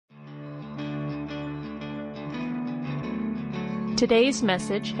Today's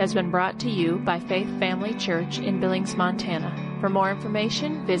message has been brought to you by Faith Family Church in Billings, Montana. For more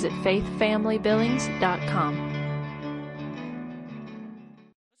information, visit faithfamilybillings.com.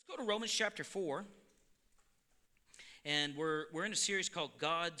 Let's go to Romans chapter 4. And we're in a series called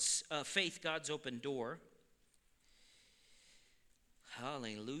God's Faith, God's Open Door.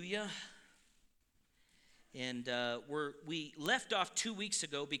 Hallelujah. And we left off 2 weeks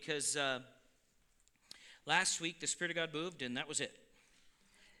ago because last week the Spirit of God moved and that was it.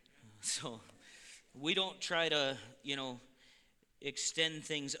 So we don't try to, extend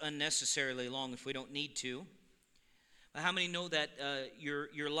things unnecessarily long if we don't need to. But how many know that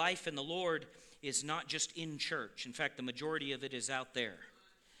your life in the Lord is not just in church? In fact, the majority of it is out there.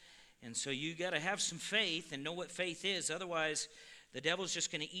 And so you got to have some faith and know what faith is. Otherwise, the devil's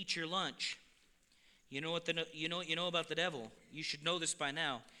just going to eat your lunch. You know about the devil. You should know this by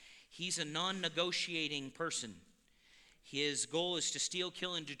now. He's a non-negotiating person. His goal is to steal,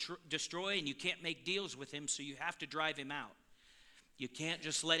 kill, and destroy, and you can't make deals with him, so you have to drive him out. You can't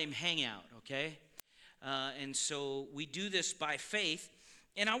just let him hang out, okay? And so we do this by faith.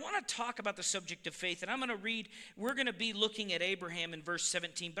 And I want to talk about the subject of faith. And we're going to be looking at Abraham in verse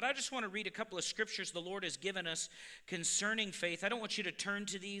 17. But I just want to read a couple of scriptures the Lord has given us concerning faith. I don't want you to turn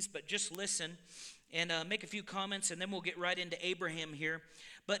to these, but just listen and make a few comments. And then we'll get right into Abraham here.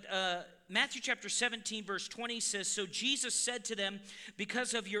 But Matthew chapter 17, verse 20 says, "So Jesus said to them,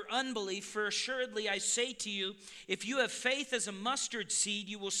 because of your unbelief, for assuredly I say to you, if you have faith as a mustard seed,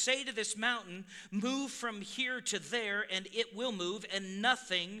 you will say to this mountain, move from here to there, and it will move, and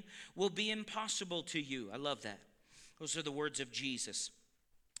nothing will be impossible to you." I love that. Those are the words of Jesus.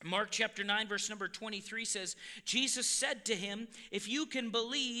 Mark chapter 9, verse number 23 says, Jesus said to him, if you can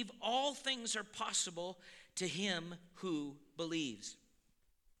believe, all things are possible to him who believes.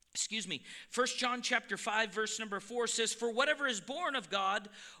 1 John chapter 5, verse number 4 says, for whatever is born of God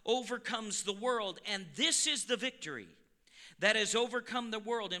overcomes the world, and this is the victory that has overcome the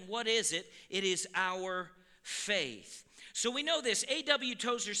world. And what is it? It is our faith. So we know this. A.W.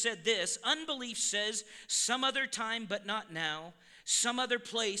 Tozer said this, unbelief says, some other time but not now, some other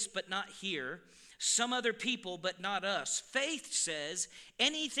place but not here, some other people but not us. Faith says,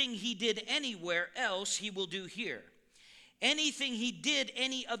 anything he did anywhere else, he will do here. Anything he did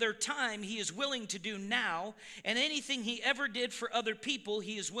any other time, he is willing to do now. And anything he ever did for other people,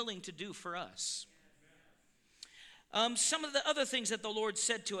 he is willing to do for us. Some of the other things that the Lord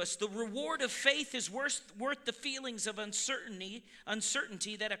said to us, the reward of faith is worth the feelings of uncertainty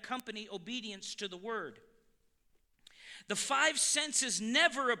that accompany obedience to the word. The five senses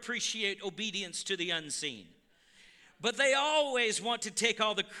never appreciate obedience to the unseen, but they always want to take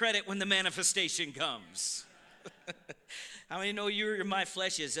all the credit when the manifestation comes. How many know my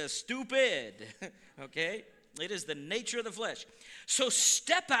flesh is stupid? Okay? It is the nature of the flesh. So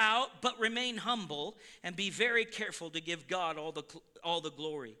step out, but remain humble, and be very careful to give God all the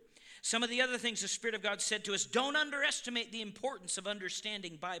glory. Some of the other things the Spirit of God said to us, don't underestimate the importance of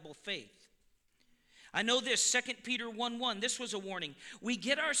understanding Bible faith. I know this, 2 Peter 1:1, this was a warning. We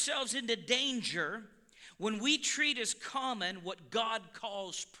get ourselves into danger when we treat as common what God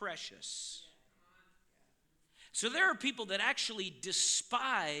calls precious. So there are people that actually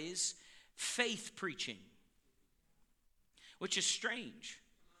despise faith preaching, which is strange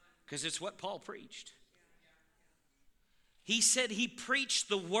because it's what Paul preached. He said he preached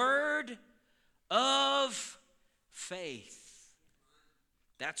the word of faith.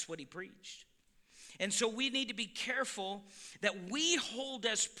 That's what he preached. And so we need to be careful that we hold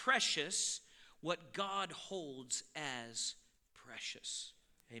as precious what God holds as precious.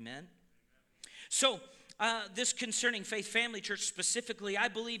 Amen? So, this concerning Faith Family Church specifically, I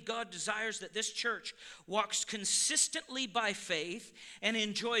believe God desires that this church walks consistently by faith and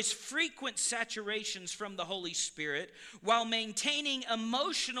enjoys frequent saturations from the Holy Spirit while maintaining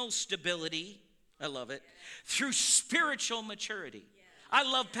emotional stability, I love it, through spiritual maturity. I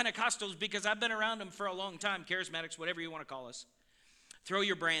love Pentecostals because I've been around them for a long time, charismatics, whatever you want to call us. Throw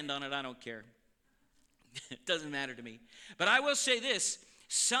your brand on it, I don't care. It doesn't matter to me. But I will say this.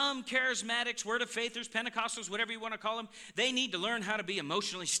 Some charismatics, word of faithers, Pentecostals, whatever you want to call them, they need to learn how to be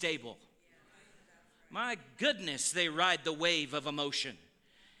emotionally stable. My goodness, they ride the wave of emotion.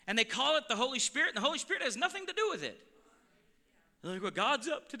 And they call it the Holy Spirit, and the Holy Spirit has nothing to do with it. They're like, well, God's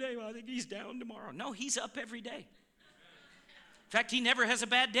up today. Well, I think he's down tomorrow. No, he's up every day. In fact, he never has a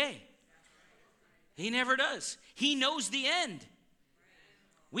bad day. He never does. He knows the end.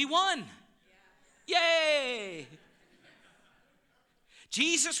 We won. Yay!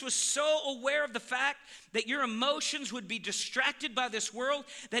 Jesus was so aware of the fact that your emotions would be distracted by this world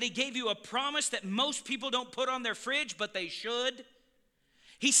that he gave you a promise that most people don't put on their fridge, but they should.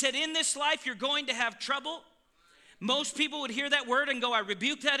 He said, in this life, you're going to have trouble. Most people would hear that word and go, I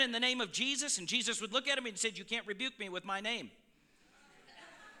rebuke that in the name of Jesus. And Jesus would look at him and said, you can't rebuke me with my name.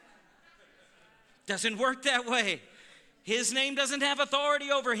 Doesn't work that way. His name doesn't have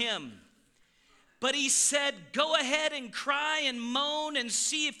authority over him. But he said, go ahead and cry and moan and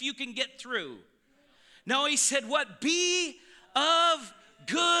see if you can get through. No, he said, what? Be of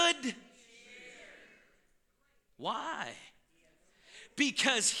good. Why?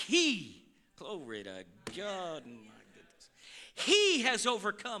 Because he, glory to God, my goodness, he has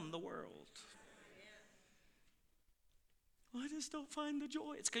overcome the world. Well, I just don't find the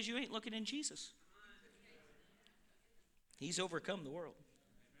joy. It's because you ain't looking in Jesus. He's overcome the world.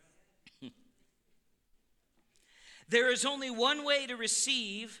 There is only one way to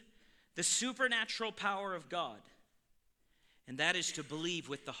receive the supernatural power of God, and that is to believe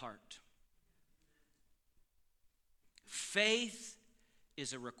with the heart. Faith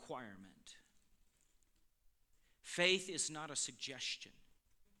is a requirement. Faith is not a suggestion.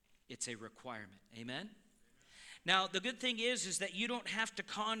 It's a requirement. Amen? Now, the good thing is that you don't have to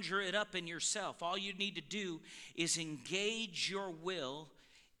conjure it up in yourself. All you need to do is engage your will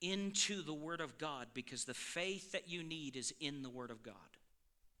into the Word of God, because the faith that you need is in the Word of God.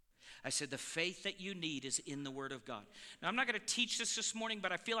 I said the faith that you need is in the Word of God. Now, I'm not going to teach this morning,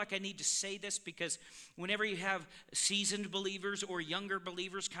 but I feel like I need to say this because whenever you have seasoned believers or younger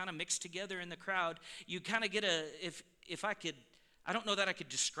believers kind of mixed together in the crowd, you kind of get if I could, I don't know that I could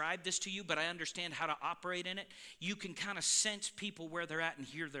describe this to you, but I understand how to operate in it. You can kind of sense people where they're at and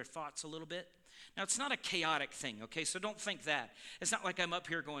hear their thoughts a little bit. Now, it's not a chaotic thing, okay? So don't think that. It's not like I'm up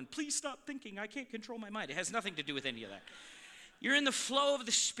here going, please stop thinking. I can't control my mind. It has nothing to do with any of that. You're in the flow of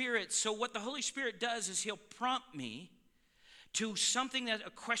the Spirit. So what the Holy Spirit does is he'll prompt me to something that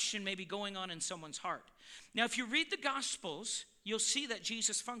a question may be going on in someone's heart. Now, if you read the Gospels, you'll see that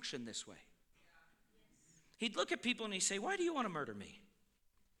Jesus functioned this way. He'd look at people and he'd say, why do you want to murder me?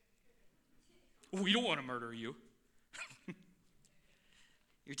 We don't want to murder you.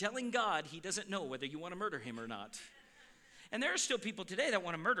 You're telling God he doesn't know whether you want to murder him or not. And there are still people today that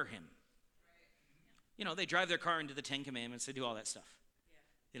want to murder him. You know, they drive their car into the 10 Commandments. They do all that stuff.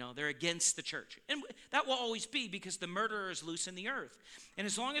 You know, they're against the church. And that will always be because the murderer is loose in the earth. And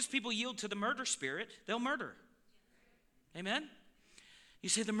as long as people yield to the murder spirit, they'll murder. Amen? You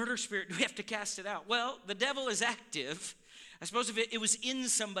say the murder spirit, do we have to cast it out? Well, the devil is active. I suppose if it was in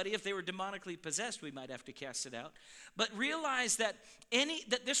somebody, if they were demonically possessed, we might have to cast it out. But realize that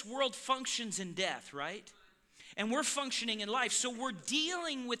this world functions in death, right? And we're functioning in life. So we're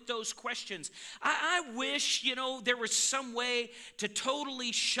dealing with those questions. I wish, there was some way to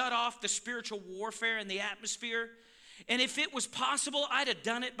totally shut off the spiritual warfare in the atmosphere. And if it was possible, I'd have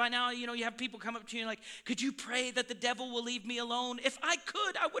done it by now. You have people come up to you and like, could you pray that the devil will leave me alone? If I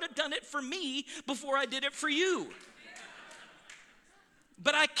could, I would have done it for me before I did it for you.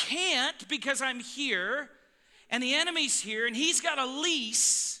 But I can't because I'm here and the enemy's here and he's got a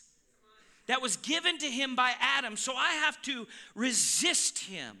lease that was given to him by Adam. So I have to resist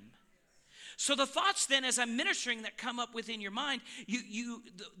him. So the thoughts then as I'm ministering that come up within your mind,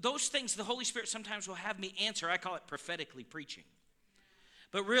 those things the Holy Spirit sometimes will have me answer. I call it prophetically preaching.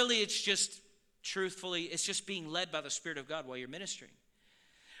 But really it's just truthfully, it's just being led by the Spirit of God while you're ministering.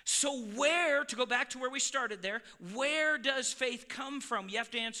 So to go back to where we started there, where does faith come from? You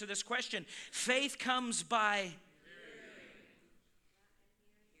have to answer this question. Faith comes by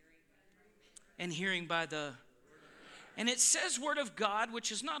and hearing by the, and it says word of God,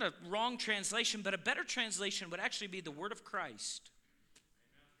 which is not a wrong translation, but a better translation would actually be the word of Christ.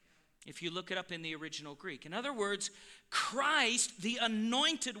 If you look it up in the original Greek. In other words, Christ, the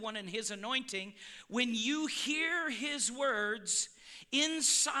anointed one and his anointing, when you hear his words,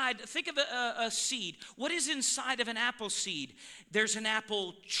 inside, think of a seed. What is inside of an apple seed? There's an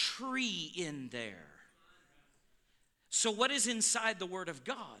apple tree in there. So what is inside the Word of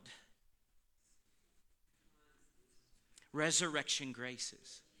God? Resurrection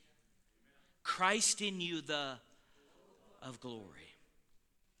graces. Christ in you, the of glory.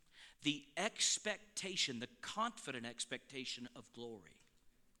 The expectation, the confident expectation of glory.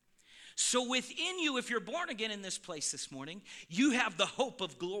 So within you, if you're born again in this place this morning, you have the hope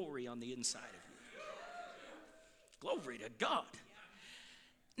of glory on the inside of you. Glory to God.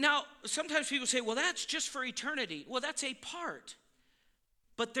 Now, sometimes people say, well, that's just for eternity. Well, that's a part.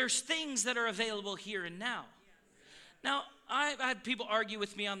 But there's things that are available here and now. Now, I've had people argue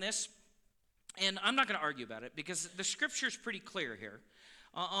with me on this, and I'm not going to argue about it because the scripture is pretty clear here.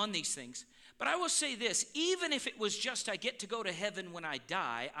 on these things. But I will say this, even if it was just I get to go to heaven when I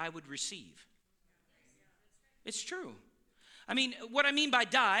die, I would receive. It's true. I mean, what I mean by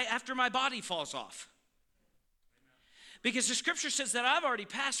die, after my body falls off. Because the scripture says that I've already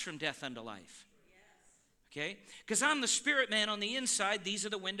passed from death unto life. Okay? Because I'm the spirit man on the inside. These are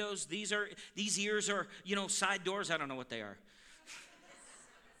the windows. These ears are, side doors. I don't know what they are.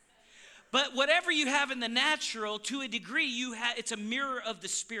 But whatever you have in the natural, to a degree, it's a mirror of the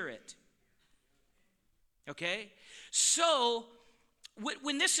spirit. Okay? So,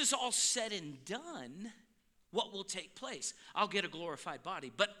 when this is all said and done, what will take place? I'll get a glorified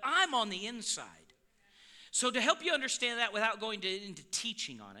body. But I'm on the inside. So to help you understand that without going into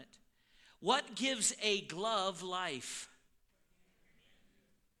teaching on it, what gives a glove life?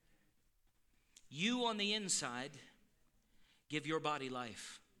 You on the inside give your body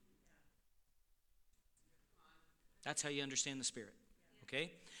life. That's how you understand the Spirit,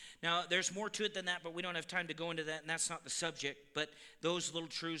 okay? Now, there's more to it than that, but we don't have time to go into that, and that's not the subject, but those little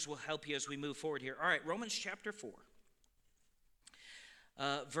truths will help you as we move forward here. All right, Romans chapter 4.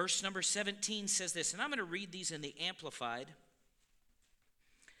 Verse number 17 says this, and I'm going to read these in the Amplified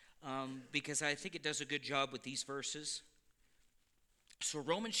because I think it does a good job with these verses. So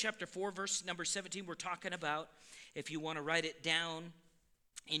Romans chapter 4, verse number 17, we're talking about, if you want to write it down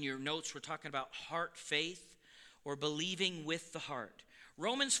in your notes, we're talking about heart faith or believing with the heart.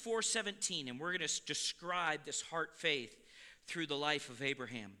 Romans 4:17, and we're going to describe this heart faith through the life of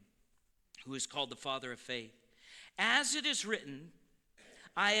Abraham, who is called the father of faith. As it is written,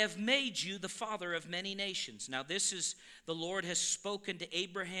 I have made you the father of many nations. Now this is, the Lord has spoken to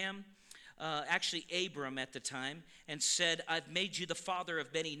Abraham, actually Abram at the time, and said, I've made you the father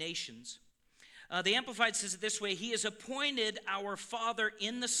of many nations. The Amplified says it this way, He has appointed our father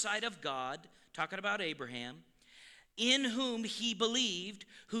in the sight of God, talking about Abraham, in whom he believed,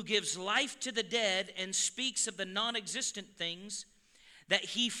 who gives life to the dead and speaks of the non-existent things that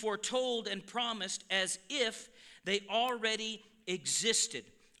he foretold and promised as if they already existed.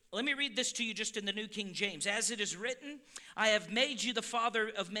 Let me read this to you just in the New King James. As it is written, I have made you the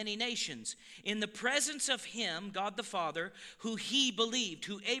father of many nations, in the presence of him, God the Father, who he believed,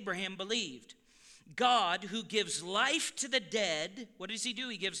 who Abraham believed. God who gives life to the dead. What does he do?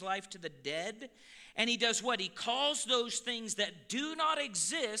 He gives life to the dead. And he does what? He calls those things that do not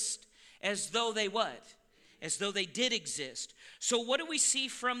exist as though they what? As though they did exist. So what do we see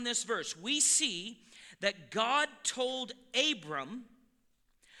from this verse? We see that God told Abram,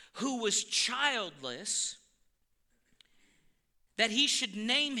 who was childless, that he should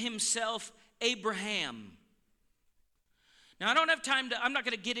name himself Abraham. Now, I don't have time I'm not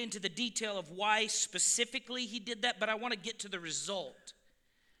going to get into the detail of why specifically he did that, but I want to get to the result.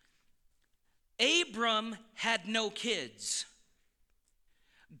 Abram had no kids.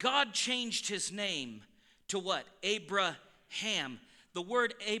 God changed his name to what? Abraham. The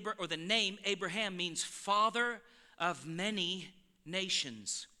word or the name Abraham means father of many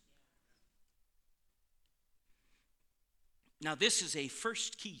nations. Now, this is a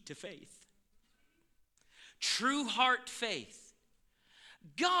first key to faith. True heart faith.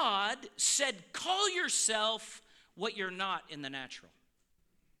 God said, call yourself what you're not in the natural.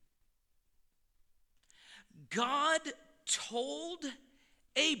 God told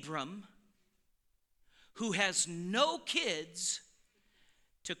Abram, who has no kids,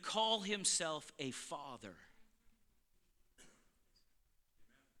 to call himself a father.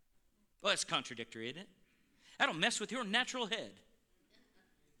 Well, that's contradictory, isn't it? That'll mess with your natural head.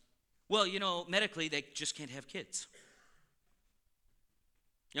 Well, medically, they just can't have kids.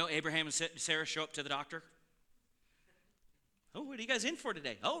 Abraham and Sarah show up to the doctor. Oh, what are you guys in for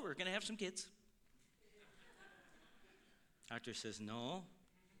today? Oh, we're going to have some kids. Doctor says, no,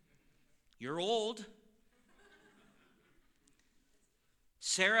 you're old.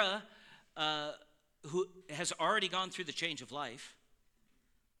 Sarah, who has already gone through the change of life.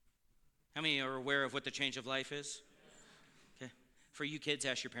 How many are aware of what the change of life is? Okay. For you kids,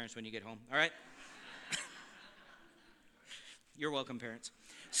 ask your parents when you get home. All right? You're welcome, parents.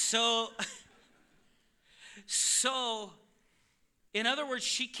 So, in other words,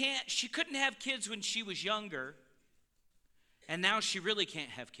 she couldn't have kids when she was younger, and now she really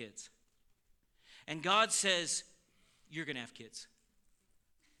can't have kids. And God says, you're going to have kids.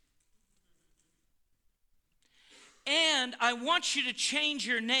 And I want you to change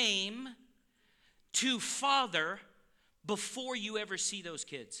your name to Father before you ever see those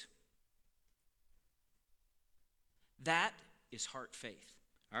kids. That is heart faith.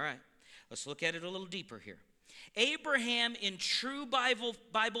 All right, let's look at it a little deeper here. Abraham, in true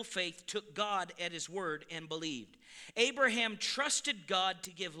Bible faith, took God at his word and believed. Abraham trusted God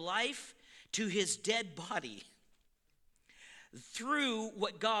to give life to his dead body through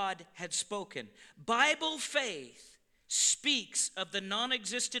what God had spoken. Bible faith speaks of the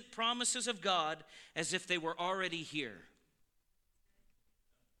non-existent promises of God as if they were already here.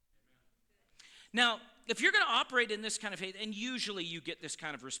 Now, if you're going to operate in this kind of faith, and usually you get this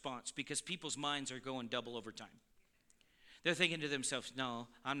kind of response because people's minds are going double over time. They're thinking to themselves, no,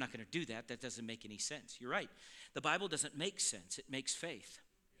 I'm not going to do that. That doesn't make any sense. You're right. The Bible doesn't make sense. It makes faith.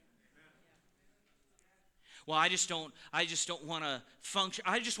 Well, I just don't want to function.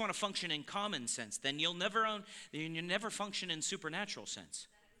 I just want to function in common sense. Then you'll never function in supernatural sense.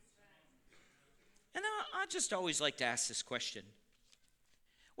 And I just always like to ask this question.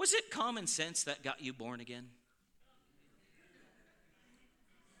 Was it common sense that got you born again?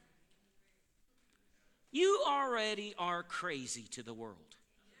 You already are crazy to the world.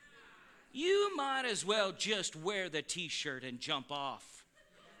 You might as well just wear the t-shirt and jump off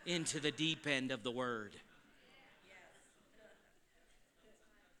into the deep end of the word.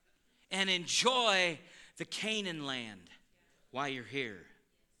 And enjoy the Canaan land while you're here.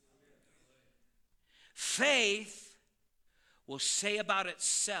 Faith will say about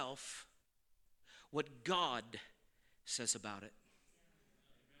itself what God says about it.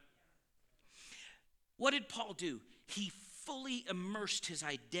 What did Paul do? He fully immersed his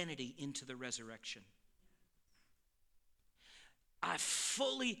identity into the resurrection.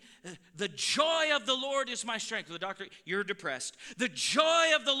 The joy of the Lord is my strength. The doctor, you're depressed. The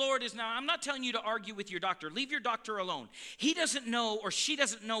joy of the Lord is now. I'm not telling you to argue with your doctor. Leave your doctor alone. He doesn't know or she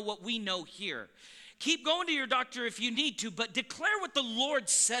doesn't know what we know here. Keep going to your doctor if you need to, but declare what the Lord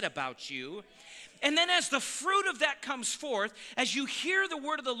said about you. And then as the fruit of that comes forth, as you hear the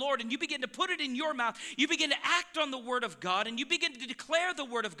word of the Lord and you begin to put it in your mouth, you begin to act on the word of God and you begin to declare the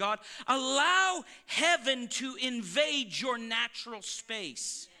word of God, allow heaven to invade your natural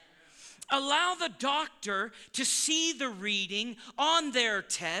space. Allow the doctor to see the reading on their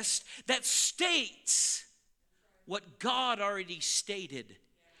test that states what God already stated,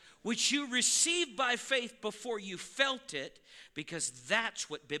 which you received by faith before you felt it, because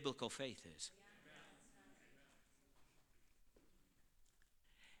that's what biblical faith is.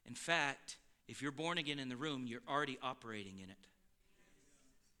 In fact, if you're born again in the room, you're already operating in it.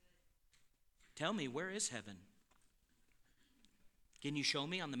 Tell me, where is heaven? Can you show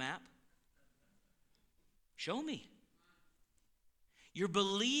me on the map? Show me. You're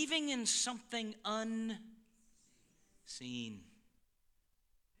believing in something unseen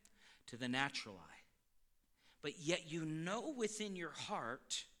to the natural eye. But yet you know within your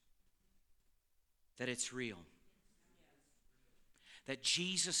heart that it's real. That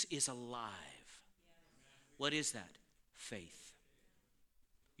Jesus is alive. What is that? Faith.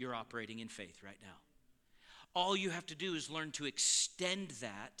 You're operating in faith right now. All you have to do is learn to extend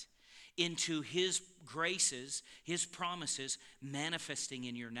that into His graces, His promises, manifesting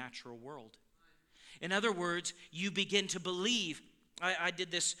in your natural world. In other words, you begin to believe. I did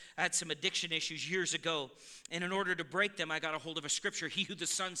this, I had some addiction issues years ago, and in order to break them, I got a hold of a scripture. He who the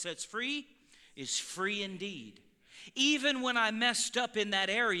Son sets free is free indeed. Even when I messed up in that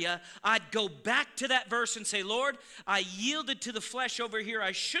area, I'd go back to that verse and say, Lord, I yielded to the flesh over here.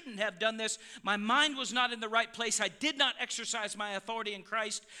 I shouldn't have done this. My mind was not in the right place. I did not exercise my authority in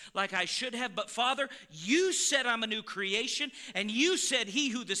Christ like I should have. But Father, you said I'm a new creation, and you said he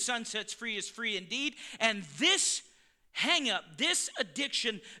who the Son sets free is free indeed. And this hang up, this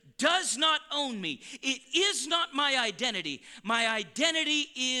addiction does not own me. It is not my identity. My identity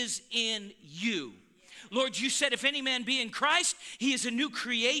is in you. Lord, you said if any man be in Christ, he is a new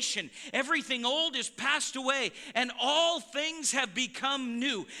creation. Everything old is passed away, and all things have become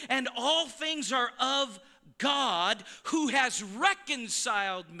new. And all things are of God, who has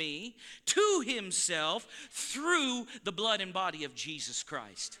reconciled me to himself through the blood and body of Jesus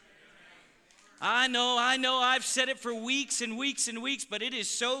Christ. I know, I've said it for weeks and weeks and weeks, but it is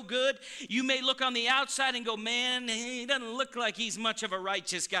so good. You may look on the outside and go, man, he doesn't look like he's much of a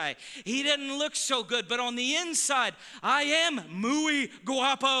righteous guy. He doesn't look so good, but on the inside, I am muy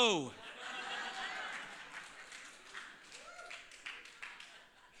guapo.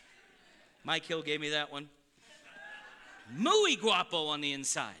 Mike Hill gave me that one. Muy guapo on the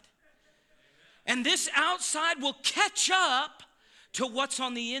inside. And this outside will catch up to what's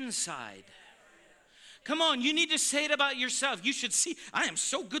on the inside. Come on, you need to say it about yourself. You should see, I am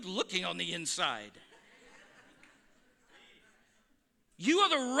so good looking on the inside. You are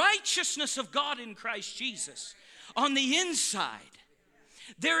the righteousness of God in Christ Jesus on the inside.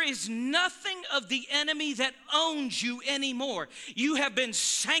 There is nothing of the enemy that owns you anymore. You have been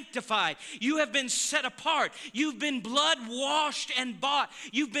sanctified. You have been set apart. You've been blood washed and bought.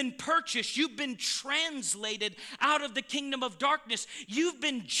 You've been purchased. You've been translated out of the kingdom of darkness. You've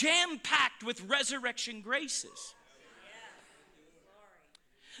been jam-packed with resurrection graces.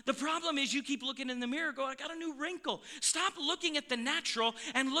 The problem is you keep looking in the mirror going, I got a new wrinkle. Stop looking at the natural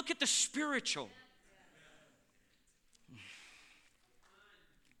and look at the spiritual.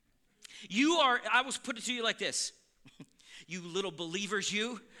 I was put it to you like this. You little believers,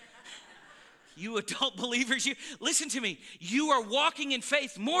 you adult believers, you. Listen to me. You are walking in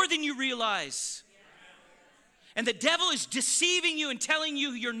faith more than you realize. And the devil is deceiving you and telling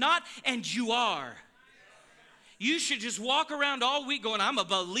you you're not, and you are. You should just walk around all week going, I'm a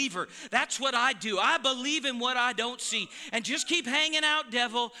believer. That's what I do. I believe in what I don't see. And just keep hanging out,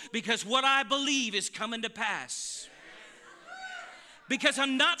 devil, because what I believe is coming to pass. Because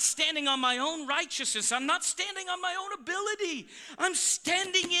I'm not standing on my own righteousness. I'm not standing on my own ability. I'm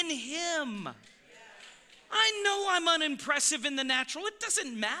standing in Him. I know I'm unimpressive in the natural. It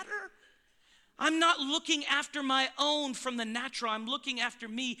doesn't matter. I'm not looking after my own from the natural. I'm looking after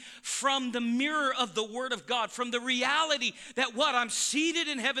me from the mirror of the Word of God, from the reality that what? I'm seated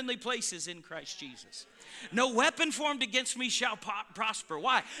in heavenly places in Christ Jesus. No weapon formed against me shall prosper.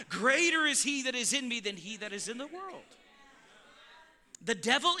 Why? Greater is He that is in me than he that is in the world. The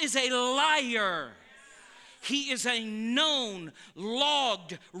devil is a liar. He is a known,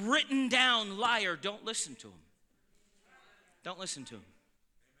 logged, written down liar. Don't listen to him. Don't listen to him.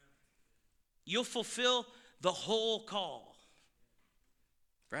 You'll fulfill the whole call,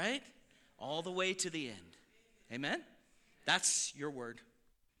 right? All the way to the end. Amen? That's your word,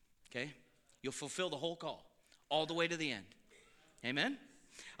 okay? You'll fulfill the whole call, all the way to the end. Amen?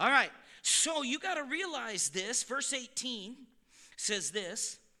 All right, so you got to realize this. Verse 18 says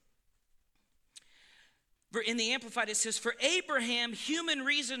this. In the Amplified, it says, for Abraham, human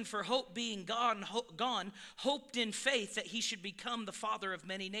reason for hope being gone, hoped in faith that he should become the father of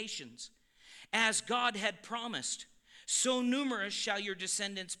many nations. As God had promised, so numerous shall your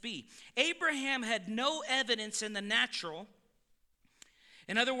descendants be. Abraham had no evidence in the natural.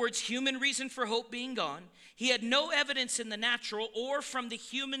 In other words, human reason for hope being gone. He had no evidence in the natural or from the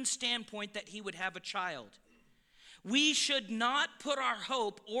human standpoint that he would have a child. We should not put our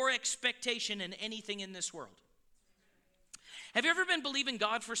hope or expectation in anything in this world. Have you ever been believing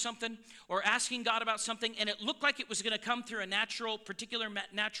God for something or asking God about something and it looked like it was going to come through a particular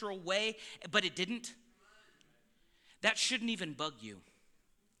natural way, but it didn't? That shouldn't even bug you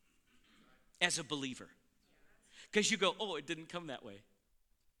as a believer. Because you go, oh, it didn't come that way.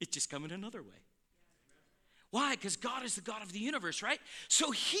 It's just coming another way. Why? Because God is the God of the universe, right?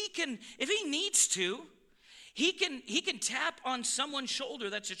 So He can, if He needs to, He can tap on someone's shoulder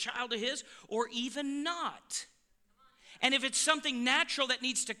that's a child of His or even not. And if it's something natural that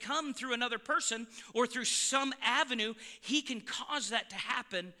needs to come through another person or through some avenue, He can cause that to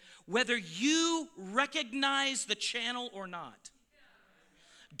happen whether you recognize the channel or not.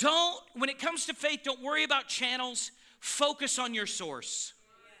 When it comes to faith, don't worry about channels. Focus on your source,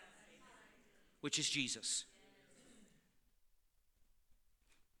 which is Jesus.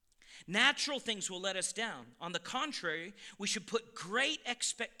 Natural things will let us down. On the contrary, we should put great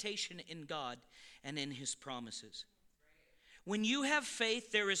expectation in God and in His promises. When you have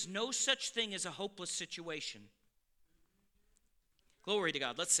faith, there is no such thing as a hopeless situation. Glory to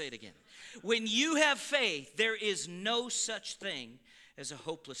God. Let's say it again. When you have faith, there is no such thing as a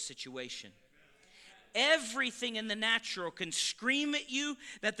hopeless situation. Everything in the natural can scream at you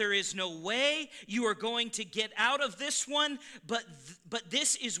that there is no way you are going to get out of this one, but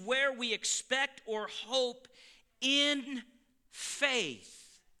this is where we expect or hope in faith.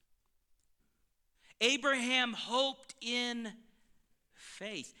 Abraham hoped in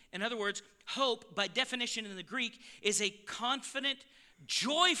faith. In other words, hope, by definition in the Greek, is a confident,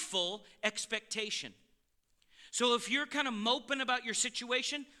 joyful expectation. So if you're kind of moping about your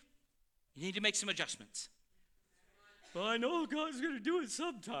situation, you need to make some adjustments. Well, I know God's going to do it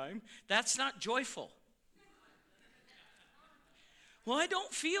sometime. That's not joyful. Well, I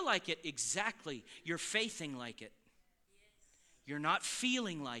don't feel like it. Exactly. You're faithing like it. You're not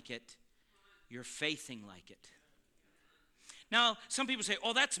feeling like it. You're faithing like it. Now, some people say,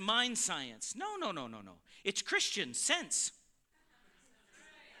 oh, that's mind science. No. It's Christian sense.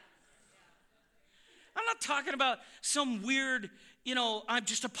 I'm not talking about some weird, I'm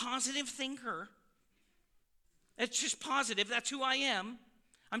just a positive thinker. It's just positive. That's who I am.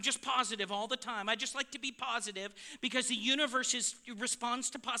 I'm just positive all the time. I just like to be positive because the universe responds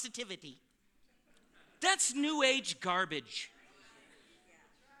to positivity. That's New Age garbage.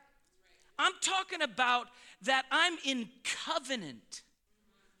 talking about that I'm in covenant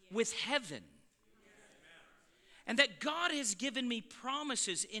with heaven. And that God has given me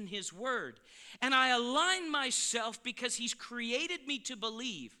promises in His Word. And I align myself because He's created me to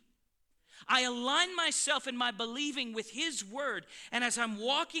believe. I align myself in my believing with His Word. And as I'm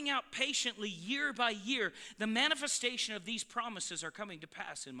walking out patiently year by year, the manifestation of these promises are coming to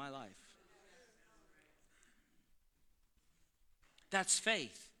pass in my life. That's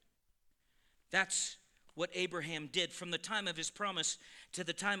faith. That's what Abraham did. From the time of his promise to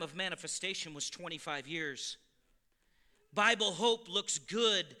the time of manifestation was 25 years. Bible hope looks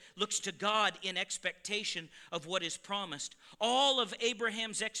good, looks to God in expectation of what is promised. All of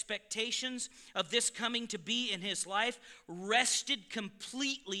Abraham's expectations of this coming to be in his life rested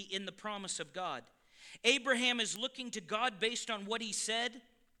completely in the promise of God. Abraham is looking to God based on what He said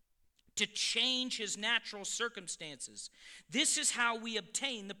to change his natural circumstances. This is how we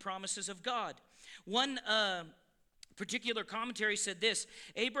obtain the promises of God. One particular commentary said this: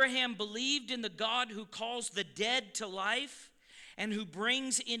 Abraham believed in the God who calls the dead to life and who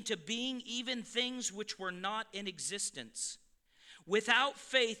brings into being even things which were not in existence. Without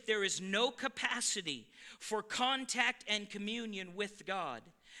faith, there is no capacity for contact and communion with God.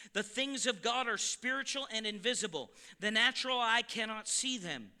 The things of God are spiritual and invisible. The natural eye cannot see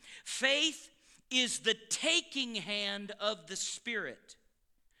them. Faith is the taking hand of the Spirit.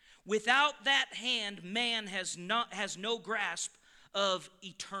 Without that hand, man has no grasp of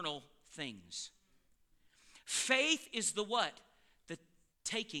eternal things. Faith is the what? The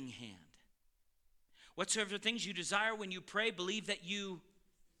taking hand. Whatsoever things you desire when you pray, believe that you,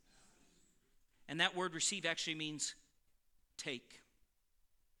 and that word receive actually means take,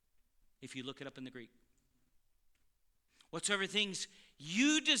 if you look it up in the Greek. Whatsoever things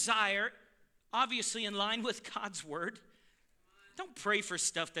you desire, obviously in line with God's word. Don't pray for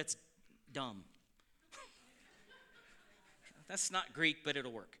stuff that's dumb. That's not Greek, but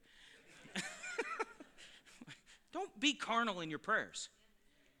it'll work. Don't be carnal in your prayers.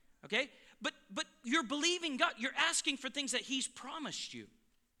 Okay? But you're believing God. You're asking for things that He's promised you.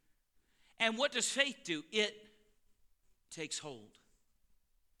 And what does faith do? It takes hold.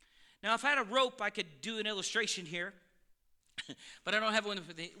 Now, if I had a rope, I could do an illustration here. But I don't have one,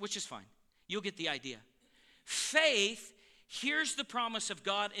 which is fine. You'll get the idea. Faith hears the promise of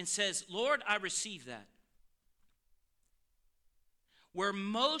God and says, Lord, I receive that. Where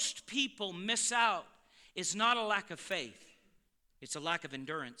most people miss out is not a lack of faith. It's a lack of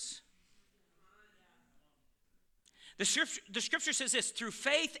endurance. The scripture says this: through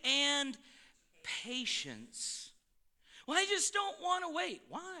faith and patience. Well, I just don't want to wait.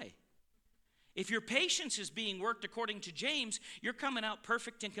 Why? If your patience is being worked according to James, you're coming out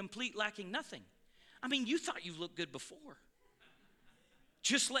perfect and complete, lacking nothing. I mean, you thought you looked good before.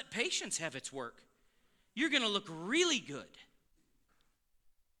 Just let patience have its work. You're going to look really good.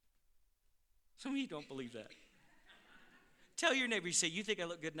 Some of you don't believe that. Tell your neighbor, you say, you think I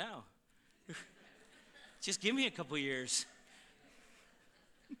look good now? Just give me a couple years.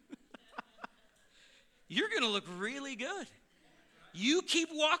 You're going to look really good. You keep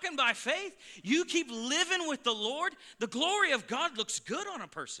walking by faith. You keep living with the Lord. The glory of God looks good on a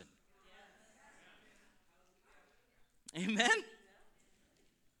person. Amen?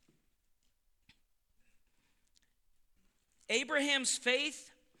 Abraham's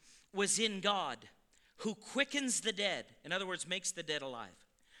faith was in God, who quickens the dead. In other words, makes the dead alive.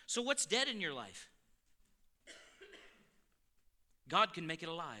 So what's dead in your life? God can make it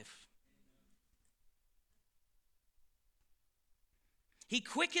alive. He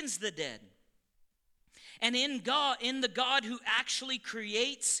quickens the dead. And in the God who actually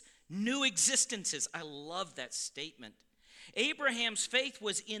creates new existences. I love that statement. Abraham's faith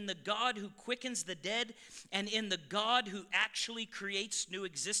was in the God who quickens the dead and in the God who actually creates new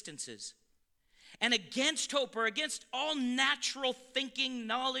existences. And against hope, or against all natural thinking,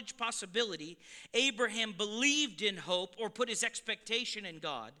 knowledge, possibility, Abraham believed in hope, or put his expectation in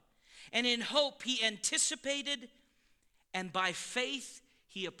God. And in hope he anticipated, and by faith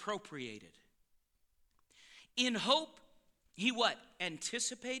he appropriated. In hope he what?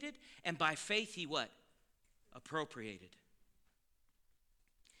 Anticipated, and by faith he what? Appropriated.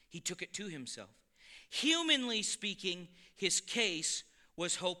 He took it to himself. Humanly speaking, his case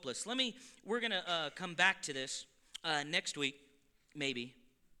was hopeless. We're going to come back to this next week, maybe.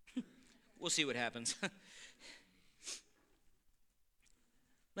 We'll see what happens.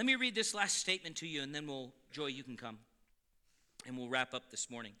 Let me read this last statement to you, and then Joy, you can come, and we'll wrap up this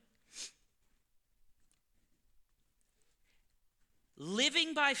morning.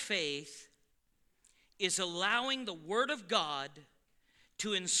 Living by faith is allowing the Word of God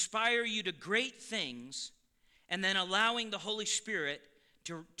to inspire you to great things, and then allowing the Holy Spirit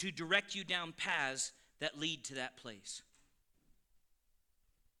to direct you down paths that lead to that place.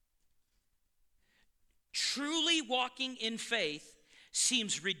 Truly walking in faith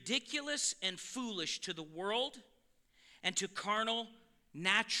seems ridiculous and foolish to the world and to carnal,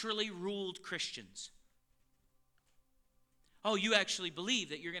 naturally ruled Christians. Oh, you actually believe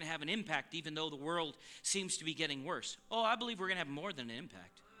that you're going to have an impact even though the world seems to be getting worse. Oh, I believe we're going to have more than an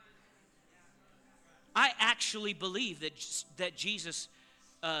impact. I actually believe that Jesus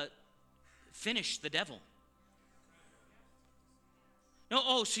finished the devil. No,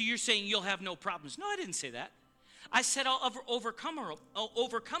 oh, so you're saying you'll have no problems. No, I didn't say that. I said I'll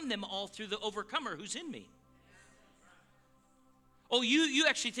overcome them all through the overcomer who's in me. Oh, you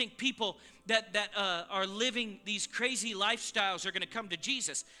actually think people that are living these crazy lifestyles are going to come to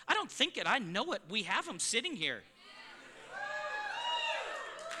Jesus. I don't think it. I know it. We have them sitting here.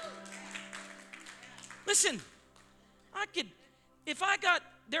 Listen,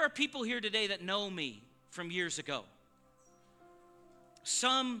 there are people here today that know me from years ago.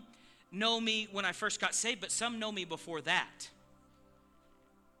 Some know me when I first got saved, but some know me before that.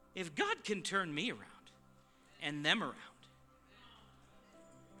 If God can turn me around and them around,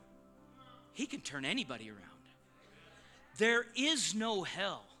 He can turn anybody around. There is no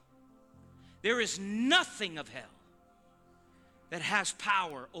hell. There is nothing of hell that has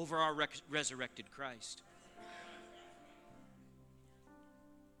power over our resurrected Christ.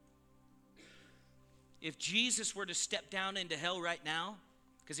 If Jesus were to step down into hell right now,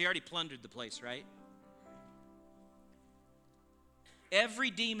 because he already plundered the place, right?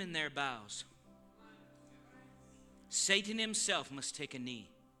 Every demon there bows. Satan himself must take a knee.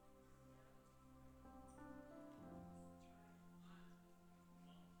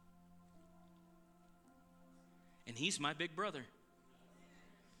 And he's my big brother.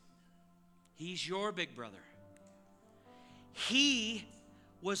 He's your big brother. He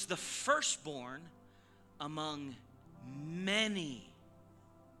was the firstborn among many.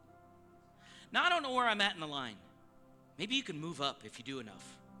 Now, I don't know where I'm at in the line. Maybe you can move up if you do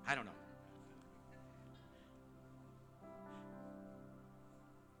enough. I don't know.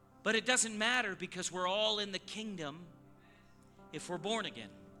 But it doesn't matter because we're all in the kingdom if we're born again.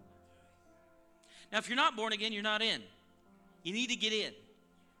 Now, if you're not born again, you're not in. You need to get in.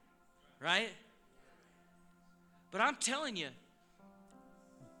 Right? But I'm telling you,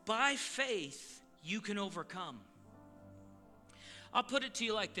 by faith, you can overcome. I'll put it to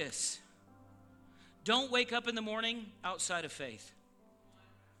you like this. Don't wake up in the morning outside of faith.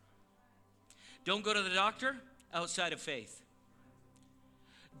 Don't go to the doctor outside of faith.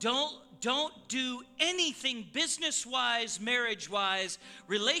 Don't do anything business-wise, marriage-wise,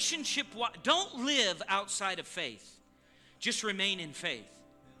 relationship-wise. Don't live outside of faith. Just remain in faith.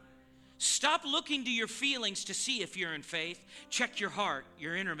 Stop looking to your feelings to see if you're in faith. Check your heart,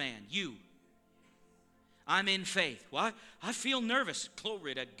 your inner man, you. I'm in faith. Well, I feel nervous.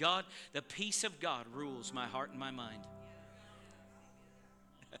 Glory to God. The peace of God rules my heart and my mind.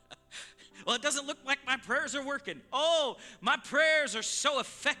 Well, it doesn't look like my prayers are working. Oh, my prayers are so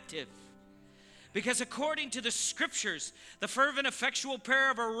effective. Because according to the scriptures, the fervent, effectual prayer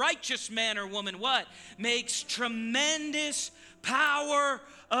of a righteous man or woman, what? Makes tremendous power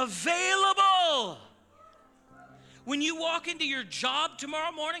available. When you walk into your job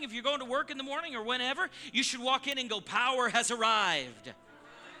tomorrow morning, if you're going to work in the morning or whenever, you should walk in and go, power has arrived.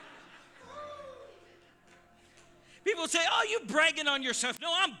 People say, oh, you bragging on yourself.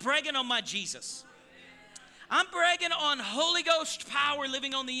 No, I'm bragging on my Jesus. I'm bragging on Holy Ghost power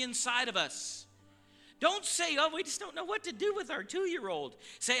living on the inside of us. Don't say, oh, we just don't know what to do with our 2-year-old.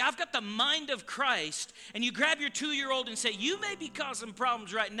 Say, I've got the mind of Christ. And you grab your 2-year-old and say, you may be causing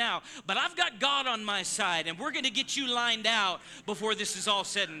problems right now, but I've got God on my side, and we're going to get you lined out before this is all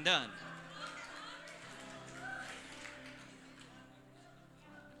said and done.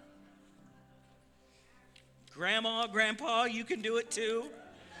 Grandma, Grandpa, you can do it too.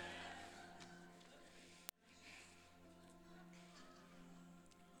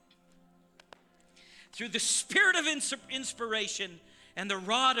 Through the spirit of inspiration and the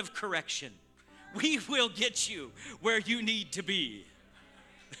rod of correction, we will get you where you need to be.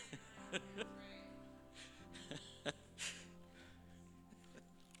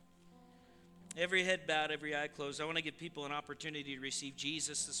 Every head bowed, every eye closed. I want to give people an opportunity to receive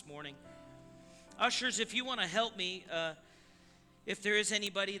Jesus this morning. Ushers, if you want to help me, if there is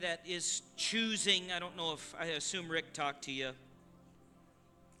anybody that is choosing, I don't know if, I assume Rick talked to you.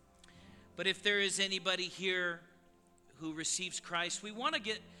 But if there is anybody here who receives Christ, we want to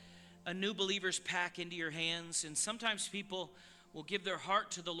get a new believer's pack into your hands. And sometimes people will give their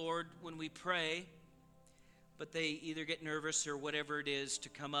heart to the Lord when we pray, but they either get nervous or whatever it is to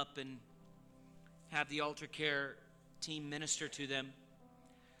come up and have the altar care team minister to them,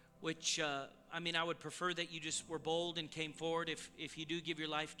 which, I would prefer that you just were bold and came forward if you do give your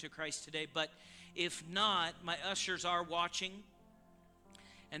life to Christ today. But if not, my ushers are watching,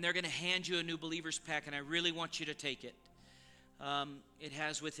 and they're going to hand you a new believer's pack, and I really want you to take it. It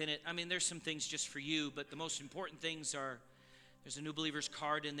has within it, there's some things just for you, but the most important things are, there's a new believer's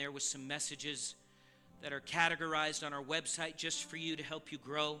card in there with some messages that are categorized on our website just for you to help you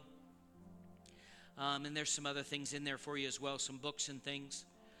grow. And there's some other things in there for you as well, some books and things.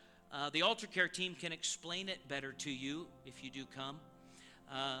 The altar care team can explain it better to you if you do come.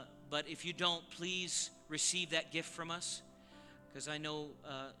 But if you don't, please receive that gift from us, because I know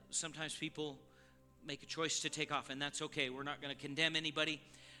sometimes people make a choice to take off, and that's okay. We're not going to condemn anybody,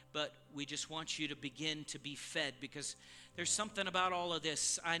 but we just want you to begin to be fed, because there's something about all of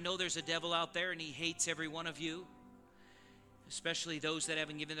this. I know there's a devil out there, and he hates every one of you, especially those that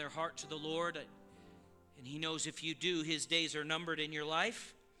haven't given their heart to the Lord. And he knows if you do, his days are numbered in your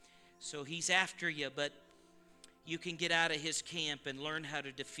life. So he's after you, but you can get out of his camp and learn how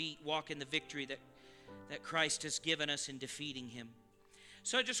to walk in the victory that Christ has given us in defeating him.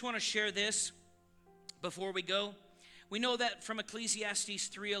 So I just want to share this before we go. We know that from Ecclesiastes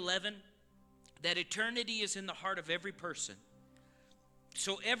 3:11, that eternity is in the heart of every person.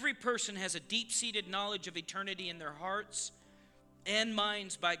 So every person has a deep-seated knowledge of eternity in their hearts and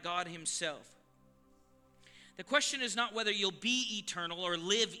minds by God himself. The question is not whether you'll be eternal or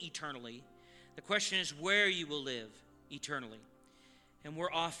live eternally. The question is where you will live eternally. And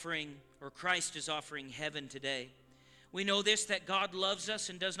Christ is offering heaven today. We know this, that God loves us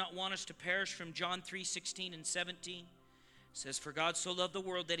and does not want us to perish, from John 3:16 and 17. It says, "For God so loved the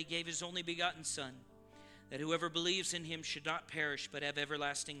world that he gave his only begotten Son, that whoever believes in him should not perish but have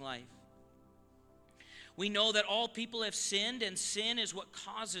everlasting life." We know that all people have sinned, and sin is what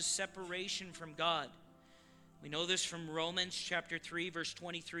causes separation from God. We know this from Romans chapter 3, verse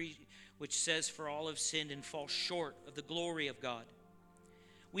 23, which says, "For all have sinned and fall short of the glory of God."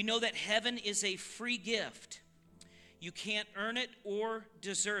 We know that heaven is a free gift. You can't earn it or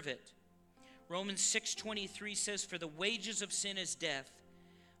deserve it. Romans 6:23 says, "For the wages of sin is death,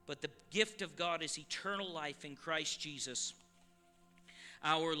 but the gift of God is eternal life in Christ Jesus,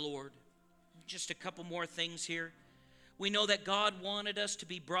 our Lord." Just a couple more things here. We know that God wanted us to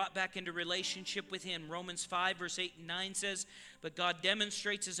be brought back into relationship with him. Romans 5, verse 8 and 9 says, "But God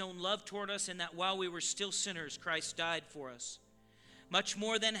demonstrates his own love toward us in that while we were still sinners, Christ died for us. Much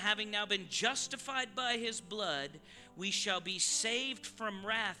more than, having now been justified by his blood, we shall be saved from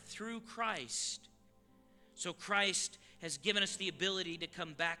wrath through Christ." So Christ has given us the ability to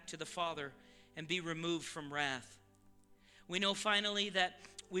come back to the Father and be removed from wrath. We know finally that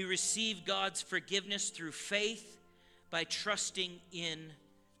we receive God's forgiveness through faith by trusting in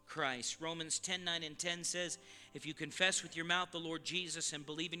Christ. Romans 10:9 and 10 says, "If you confess with your mouth the Lord Jesus and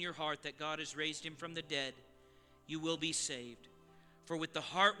believe in your heart that God has raised him from the dead, you will be saved. For with the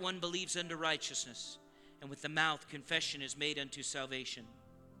heart one believes unto righteousness, and with the mouth confession is made unto salvation."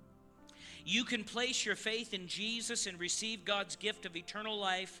 You can place your faith in Jesus and receive God's gift of eternal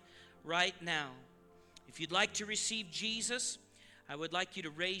life right now. If you'd like to receive Jesus, I would like you to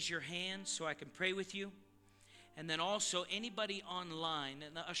raise your hand so I can pray with you. And then also anybody online,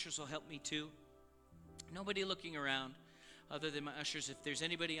 and the ushers will help me too. Nobody looking around other than my ushers. If there's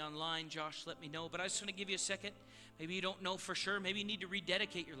anybody online, Josh, let me know. But I just want to give you a second. Maybe you don't know for sure. Maybe you need to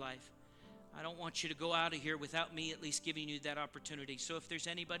rededicate your life. I don't want you to go out of here without me at least giving you that opportunity. So if there's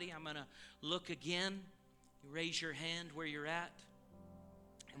anybody, I'm going to look again. You raise your hand where you're at,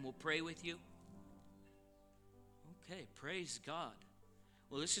 and we'll pray with you. Okay, praise God.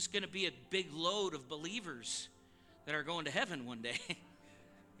 Well, this is going to be a big load of believers that are going to heaven one day.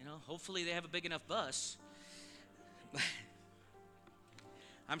 Hopefully they have a big enough bus.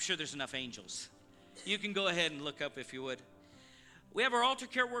 I'm sure there's enough angels. You can go ahead and look up if you would. We have our altar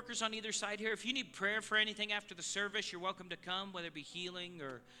care workers on either side here. If you need prayer for anything after the service, you're welcome to come, whether it be healing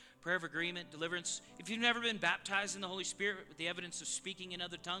or prayer of agreement, deliverance. If you've never been baptized in the Holy Spirit with the evidence of speaking in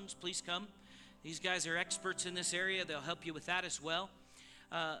other tongues, please come. These guys are experts in this area. They'll help you with that as well.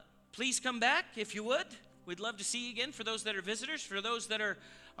 Please come back if you would. We'd love to see you again. For those that are visitors, for those that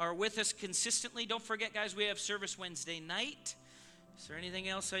are with us consistently, don't forget, guys, we have service Wednesday night. Is there anything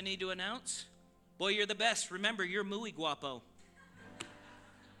else I need to announce? Boy, you're the best. Remember, you're muy guapo.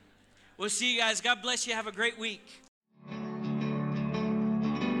 We'll see you guys. God bless you. Have a great week.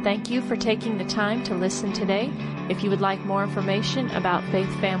 Thank you for taking the time to listen today. If you would like more information about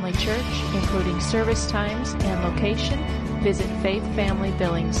Faith Family Church, including service times and location, visit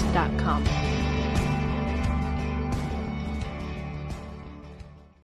faithfamilybillings.com.